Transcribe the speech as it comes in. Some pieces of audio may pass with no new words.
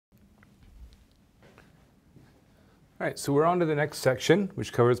All right, so we're on to the next section,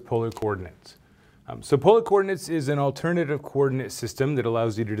 which covers polar coordinates. So polar coordinates is an alternative coordinate system that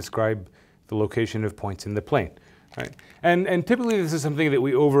allows you to describe the location of points in the plane. Right? And typically this is something that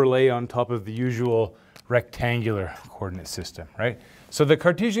we overlay on top of the usual rectangular coordinate system, right? So the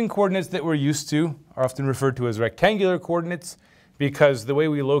Cartesian coordinates that we're used to are often referred to as rectangular coordinates because the way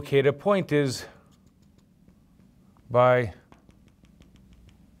we locate a point is by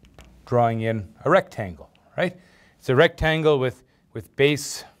drawing in a rectangle, right? It's a rectangle with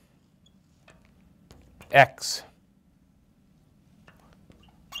base x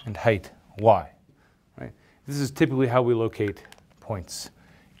and height y, right? This is typically how we locate points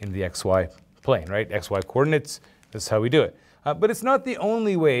in the xy plane, right? Xy coordinates, this is how we do it. But it's not the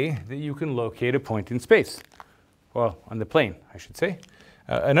only way that you can locate a point in space. Well, on the plane, I should say.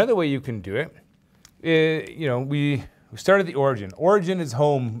 Another way you can do it, we start at the origin. Origin is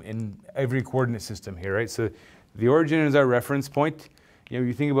home in every coordinate system here, right? So the origin is our reference point.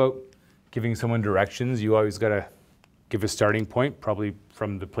 You think about giving someone directions, you always got to give a starting point, probably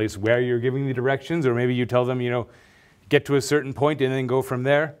from the place where you're giving the directions, or maybe you tell them, get to a certain point and then go from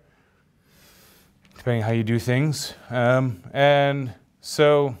there, depending on how you do things. And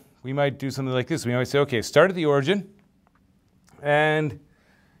so we might do something like this. We might say, okay, start at the origin and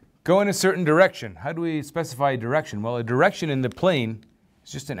go in a certain direction. How do we specify a direction? Well, a direction in the plane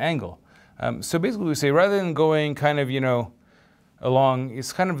is just an angle. So basically we say rather than going kind of, along,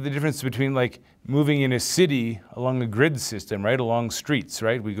 it's kind of the difference between like moving in a city along a grid system, right? Along streets,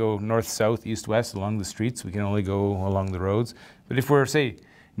 right? We go north, south, east, west along the streets. We can only go along the roads. But if we're, say,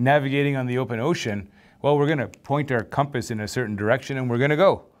 navigating on the open ocean, well, we're going to point our compass in a certain direction and we're going to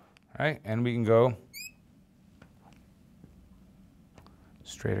go, right? And we can go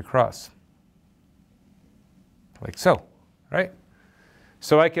straight across, like so, right?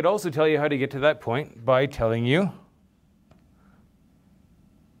 So I could also tell you how to get to that point by telling you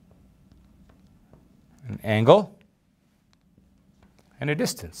an angle and a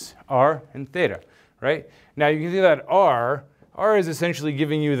distance, r and theta, right? Now you can see that r is essentially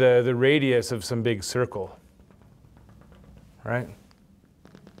giving you the radius of some big circle, right?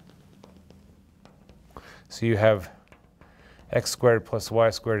 So you have x squared plus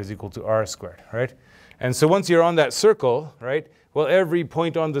y squared is equal to r squared, right? And so once you're on that circle, right, well, every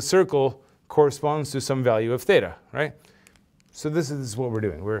point on the circle corresponds to some value of theta, right? So this is what we're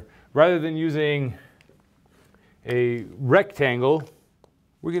doing. Rather than using a rectangle,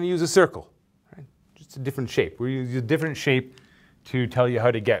 we're going to use a circle, right? Just a different shape. We use a different shape to tell you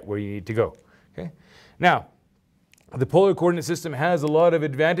how to get where you need to go, okay? Now, the polar coordinate system has a lot of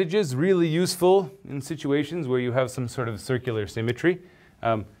advantages, really useful in situations where you have some sort of circular symmetry.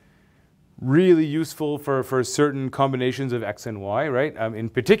 Really useful for certain combinations of x and y, right? In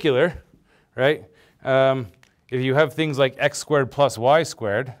particular, right? If you have things like x squared plus y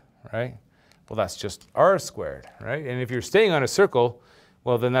squared, right? Well, that's just r squared, right? And if you're staying on a circle,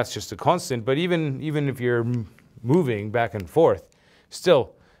 well, then that's just a constant. But even if you're moving back and forth,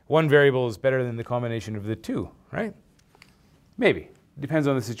 still, one variable is better than the combination of the two, right? Maybe. Depends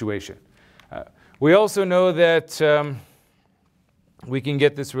on the situation. We also know that we can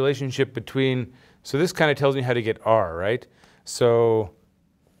get this relationship between, so this kind of tells me how to get r, right? So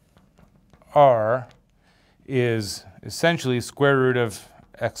r is essentially square root of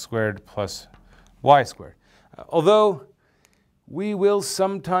x squared plus y squared. Although we will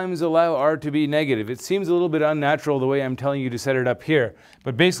sometimes allow r to be negative. It seems a little bit unnatural the way I'm telling you to set it up here.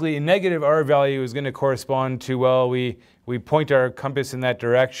 But basically a negative r value is going to correspond to, well, we point our compass in that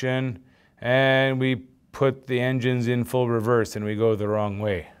direction and we put the engines in full reverse and we go the wrong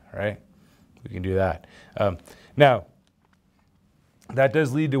way, right? We can do that. Now, that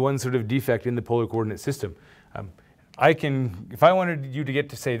does lead to one sort of defect in the polar coordinate system. If I wanted you to get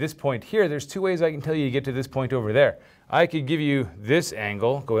to, say, this point here, there's two ways I can tell you to get to this point over there. I could give you this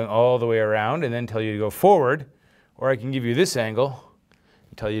angle going all the way around and then tell you to go forward, or I can give you this angle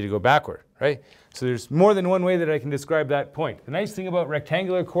and tell you to go backward, right? So there's more than one way that I can describe that point. The nice thing about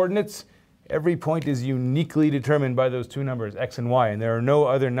rectangular coordinates, every point is uniquely determined by those two numbers, x and y, and there are no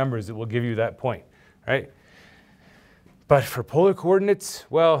other numbers that will give you that point, right? But for polar coordinates,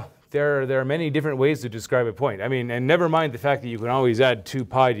 well, there are many different ways to describe a point. I mean, and never mind the fact that you can always add 2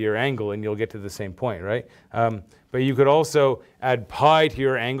 pi to your angle and you'll get to the same point, right? But you could also add pi to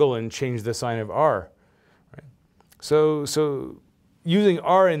your angle and change the sign of r, right? So using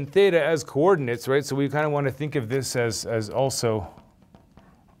r and theta as coordinates, right? So we kind of want to think of this as also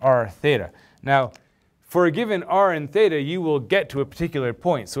r theta. Now, for a given r and theta, you will get to a particular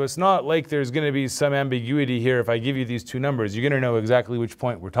point. So it's not like there's going to be some ambiguity here. If I give you these two numbers, you're going to know exactly which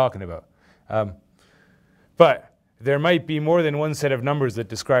point we're talking about. But there might be more than one set of numbers that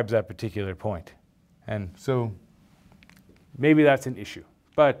describes that particular point. And so maybe that's an issue.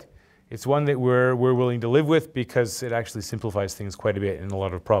 But it's one that we're willing to live with because it actually simplifies things quite a bit in a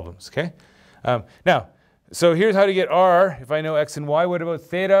lot of problems, okay? Now, so here's how to get r if I know x and y. What about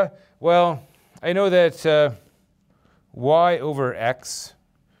theta? Well, I know that y over x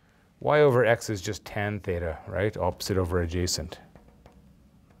is just tan theta, right? Opposite over adjacent.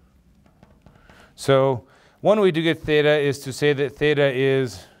 So one way to get theta is to say that theta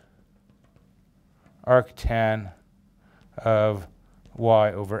is arctan of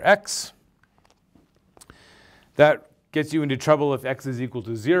y over x. That gets you into trouble if x is equal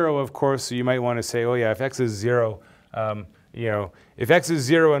to 0, of course. So you might want to say, oh yeah, if x is 0, if x is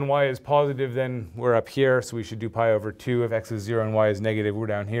 0 and y is positive, then we're up here, so we should do pi over 2. If x is 0 and y is negative, we're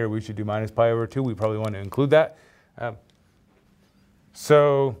down here. We should do minus pi over 2. We probably want to include that.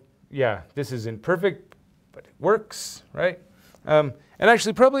 So yeah, this isn't perfect, but it works, right? And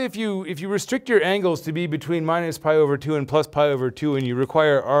actually, probably if you restrict your angles to be between minus pi over 2 and plus pi over 2, and you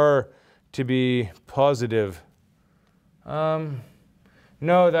require r to be positive,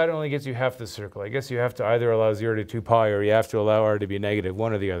 no, that only gets you half the circle. I guess you have to either allow 0 to 2 pi or you have to allow r to be negative,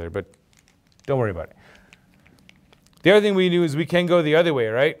 one or the other, but don't worry about it. The other thing we do is we can go the other way,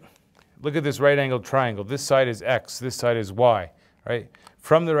 right? Look at this right-angled triangle. This side is x, this side is y, right?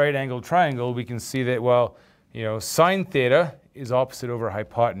 From the right-angled triangle, we can see that, well, sine theta is opposite over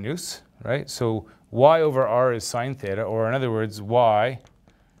hypotenuse, right? So y over r is sine theta, or in other words, y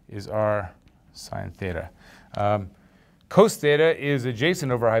is r sine theta. Cos theta is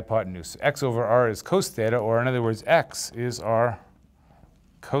adjacent over hypotenuse. X over r is cos theta, or in other words, x is r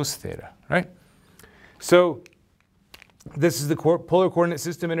cos theta, right? So this is the polar coordinate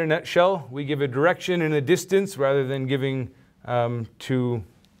system in a nutshell. We give a direction and a distance rather than giving two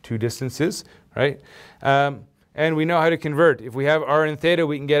distances, right? And we know how to convert. If we have r and theta,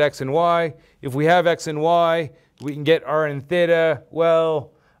 we can get x and y. If we have x and y, we can get r and theta.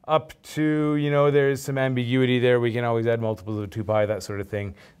 Well, up to, there's some ambiguity there. We can always add multiples of 2 pi, that sort of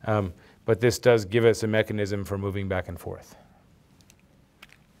thing. But this does give us a mechanism for moving back and forth.